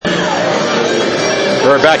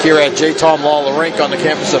We're back here at J. Tom Lawler Rink on the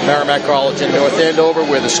campus of Merrimack College in North Andover,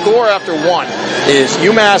 where the score after one is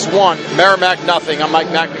UMass 1, Merrimack nothing. I'm Mike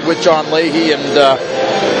Mackney with John Leahy, and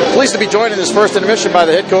pleased to be joined in this first intermission by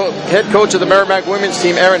the head coach of the Merrimack women's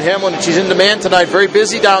team, Erin Hamlin. And she's in demand tonight. Very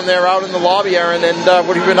busy down there out in the lobby, Erin. And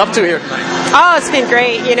what have you been up to here tonight? Oh, it's been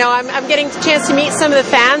great. You know, I'm getting a chance to meet some of the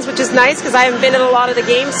fans, which is nice because I haven't been in a lot of the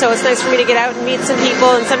games. So it's nice for me to get out and meet some people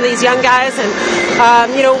and some of these young guys and,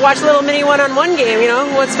 watch a little mini one-on-one game. You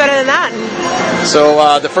know, what's better than that?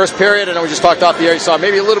 So the first period, I know we just talked off the air, you saw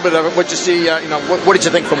maybe a little bit of it. What did you see? What did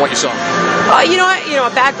you think from what you saw? A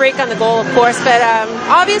bad break on the goal, of course, but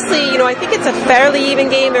obviously, I think it's a fairly even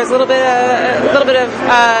game. There's a little bit of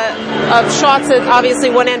shots at obviously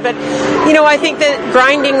one end, but I think that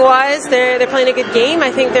grinding-wise, they're playing a good game. I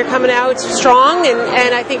think they're coming out strong,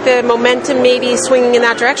 and I think the momentum may be swinging in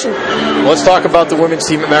that direction. Let's talk about the women's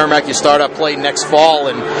team at Merrimack. You start up play next fall,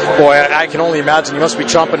 and boy, I can only imagine you must be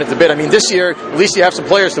chomping at the bit. I mean, this year, at least you have some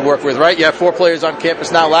players to work with, right? You have 4 players on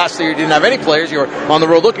campus now. Last year, you didn't have any players. You were on the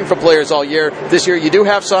road looking for players all year. This year, you do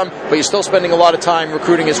have some, but you're still spending a lot of time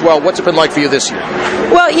recruiting as well. What's it been like for you this year?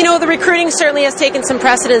 Well, the recruiting certainly has taken some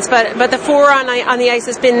precedence, but the 4 on the ice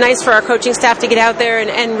has been nice for our coaching staff to get out there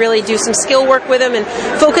and really do some skill work with them and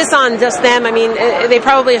focus on just them. I mean, they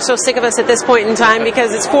probably are so sick of us at this point in time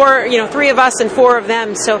because it's 3 of us and 4 of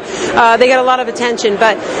them, so they get a lot of attention.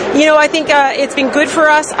 But, I think it's been good for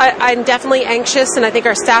us. I'm definitely anxious, and I think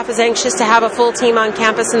our staff is anxious to have a full team on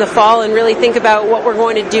campus in the fall and really think about what we're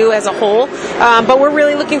going to do as a whole. But we're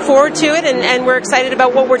really looking forward to it, and we're excited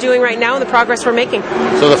about what we're doing right now and the progress we're making.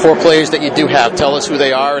 So the 4 players that you do have, tell us who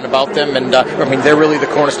they are and about them. And they're really the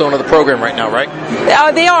cornerstone of the program right now, right?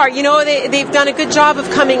 They are. They've done a good job of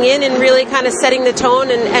coming in and really kind of setting the tone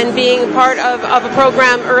and being part of a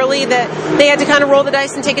program early that they had to kind of roll the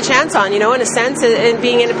dice and take a chance on, in a sense, and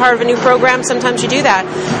being in a part of a new program, sometimes you do that.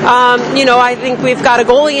 I think we've got a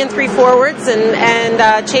goalie and 3 forwards, and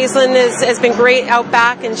Chaselin has been great out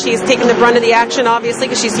back, and she's taken the brunt of the action, obviously,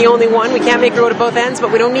 because she's the only one. We can't make her go to both ends,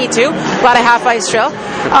 but we don't need to. A lot of half-ice drill.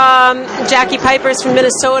 Jackie Piper's from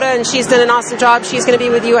Minnesota, and she's done an awesome job. She's going to be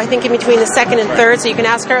with you, I think, in between the second and third, so you can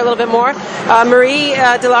ask her a little bit more. Marie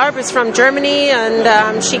Delarbe is from Germany,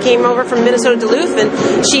 and she came over from Minnesota Duluth,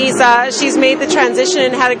 and she's made the transition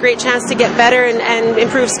and had a great chance to get better and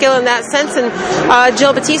improve skill in that sense. And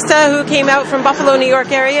Jill Batista, who came out from Buffalo, New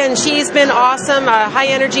York area, and she's been awesome, a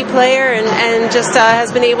high-energy player, and just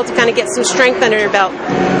has been able to kind of get some strength under her belt.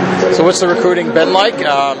 So what's the recruiting been like?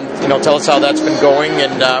 Tell us how that's been going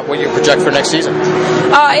and what you project for next season.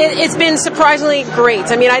 It's been surprisingly great.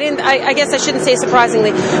 I mean, I guess I shouldn't say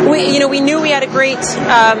surprisingly. We knew we had a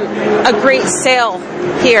great sale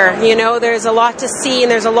here. There's a lot to see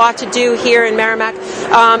and there's a lot to do here in Merrimack.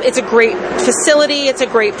 It's a great facility. It's a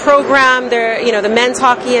great program. The men's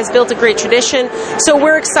hockey has built a great tradition. So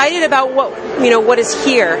we're excited about what is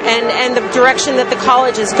here and the direction that the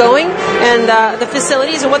college is going and the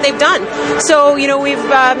facilities and what they've done. So, we've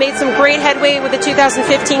made some great headway with the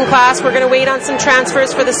 2015 class. We're going to wait on some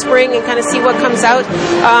transfers for the spring and kind of see what comes out.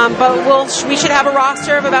 But we should have a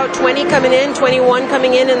roster of about 20 coming in, 21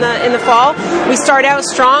 coming in the fall. We start out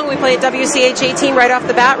strong. We play a WCHA team right off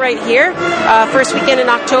the bat right here, first weekend in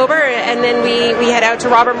October, and then we head out to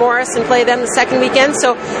Robert Morris and play them the second weekend.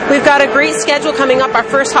 So we've got a great schedule coming up. Our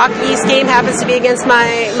first Hockey East game happens to be against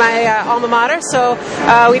my alma mater. So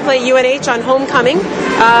we play UNH on homecoming.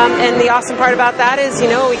 And the awesome part about that is,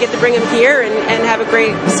 we get to bring them here and have a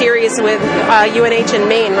great series with UNH and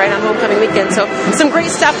Maine right on homecoming weekend. So some great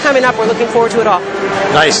stuff coming up. We're looking forward to it all.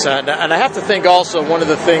 Nice. And I have to think also one of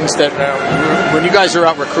the things that when you guys are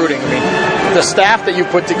out recruiting, the staff that you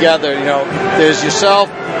put together, there's yourself,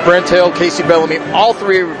 Brent Hill, Casey Bellamy, all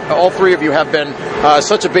three of you have been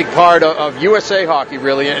such a big part of USA hockey,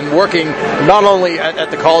 really, and working not only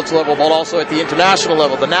at the college level, but also at the international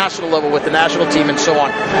level, the national level with the national team and so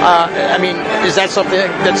on. Is that something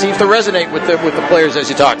that seems to resonate with the players as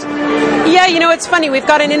you talk to them? Yeah, it's funny. We've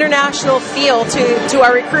got an international feel to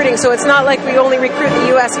our recruiting, so it's not like we only recruit the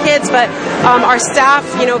U.S. kids, but our staff,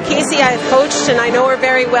 Casey I have coached, and I know her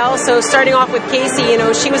very well, so starting off with Casey,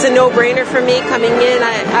 she was a no-brainer for me coming in.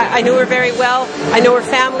 I knew her very well. I know her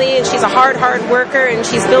family, and she's a hard worker, and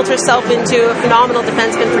she's built herself into a phenomenal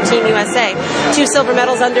defenseman for Team USA. 2 silver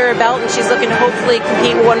medals under her belt, and she's looking to hopefully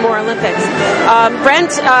compete in 1 more Olympics.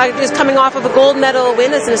 Brent is coming off of a gold medal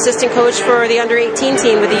win as an assistant coach for the under-18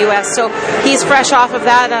 team with the U.S., so he's fresh off of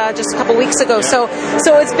that just a couple weeks ago. So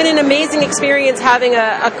it's been an amazing experience having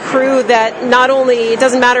a crew that not only, it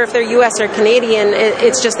doesn't matter if they're U.S. or Canadian,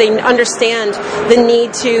 it's just they understand the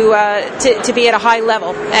need to be at a high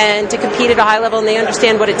level. and to compete at a high level, and they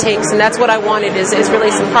understand what it takes. And that's what I wanted is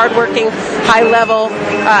really some hardworking, high-level,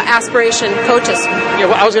 aspiration coaches. Yeah,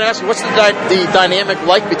 well, I was going to ask you, what's the dynamic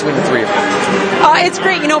like between the three of you? It's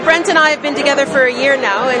great. Brent and I have been together for a year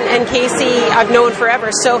now, and Casey I've known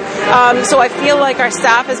forever. So I feel like our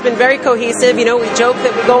staff has been very cohesive. We joke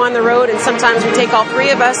that we go on the road, and sometimes we take all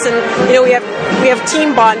three of us, and we have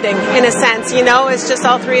team bonding in a sense. It's just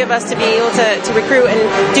all three of us to be able to recruit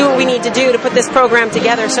and do what we need to do to put this program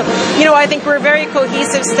together. So I think we're a very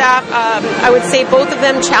cohesive staff. I would say both of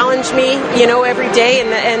them challenge me, every day,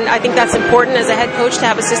 and I think that's important as a head coach to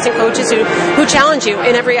have assistant coaches who challenge you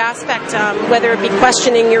in every aspect, whether it be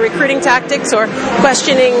questioning your recruiting tactics or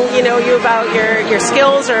questioning, you about your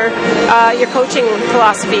skills or your coaching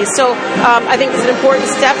philosophy. So I think it's an important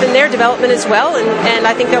step in their development as well, and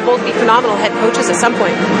I think they'll both be phenomenal head coaches at some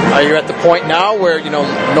point. Are you at the point now where,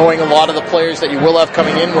 knowing a lot of the players that you will have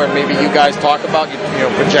coming in, where maybe you guys talk about,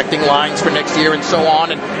 projecting lines for next year and so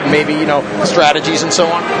on, and maybe, strategies and so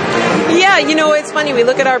on? Yeah, it's funny. We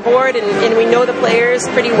look at our board and we know the players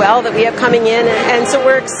pretty well that we have coming in, and so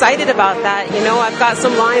we're excited about that. I've got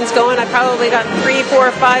some lines going. I probably got 3,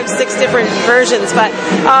 4, 5, 6 different versions, but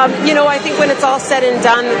I think when it's all said and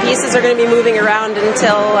done, the pieces are going to be moving around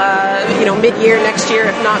until mid-year next year,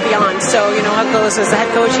 if not beyond. So how it goes as a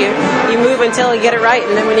head coach, you move until you get it right,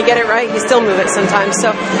 and then when you get it right, you still move it sometimes.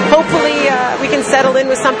 So hopefully we can settle in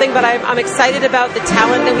with something, but I'm excited about the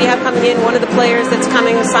talent that we have coming in. One of the players that's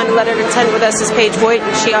coming signed a letter of intent with us is Paige Voigt,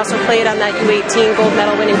 and she also played on that U18 gold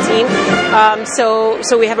medal winning team.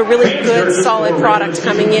 So we have a really good, solid product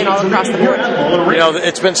coming in all across the board.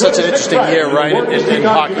 It's been such an interesting year, right, in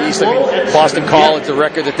Hockey East. Boston College, the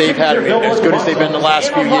record that they've had, as good as they've been the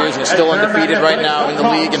last few years, and still undefeated right now in the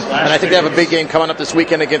league. And I think they have a big game coming up this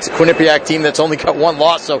weekend against a Quinnipiac team that's only got one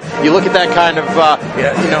loss. So you look at that kind of,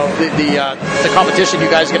 the competition you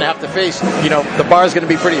guys are going to have to face. The bar is going to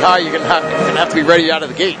be pretty high. You're going to have to be ready out of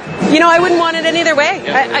the gate. I wouldn't want it any other way.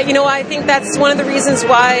 I think that's one of the reasons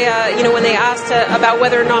why, when they asked about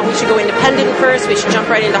whether or not we should go independent first, we should jump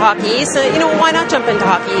right into Hockey East. Why not jump into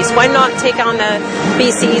Hockey East? Why not take on the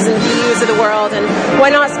BCs and BUs of the world? And why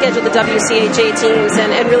not schedule the WCHA teams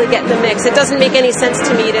and really get in the mix? It doesn't make any sense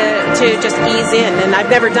to me to just ease in, and I've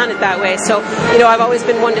never done it that way. So, I've always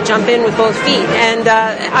been one to jump in with both feet. And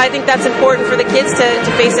I think that's important for the kids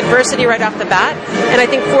to face adversity right off the bat. And I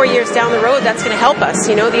think 4 years down the road, that's going to help us.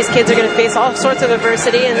 These kids are going to face all sorts of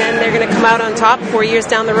adversity, and then they're going to come out on top 4 years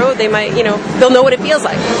down the road. They might, they'll know what it feels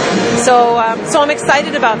like. So I'm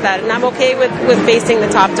excited about that, and I'm okay with facing the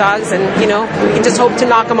top dogs, and we can just hope to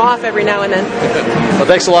knock them off every now and then. Well,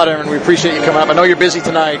 thanks a lot, Erin. We appreciate you coming up. I know you're busy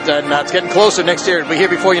tonight, and it's getting closer next year. We'll be here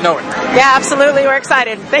before you know it. Yeah, absolutely. We're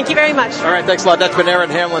excited. Thank you very much. All right, thanks a lot. That's been Erin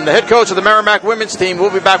Hamlin, the head coach of the Merrimack women's team.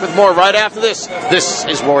 We'll be back with more right after this. This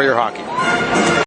is Warrior Hockey.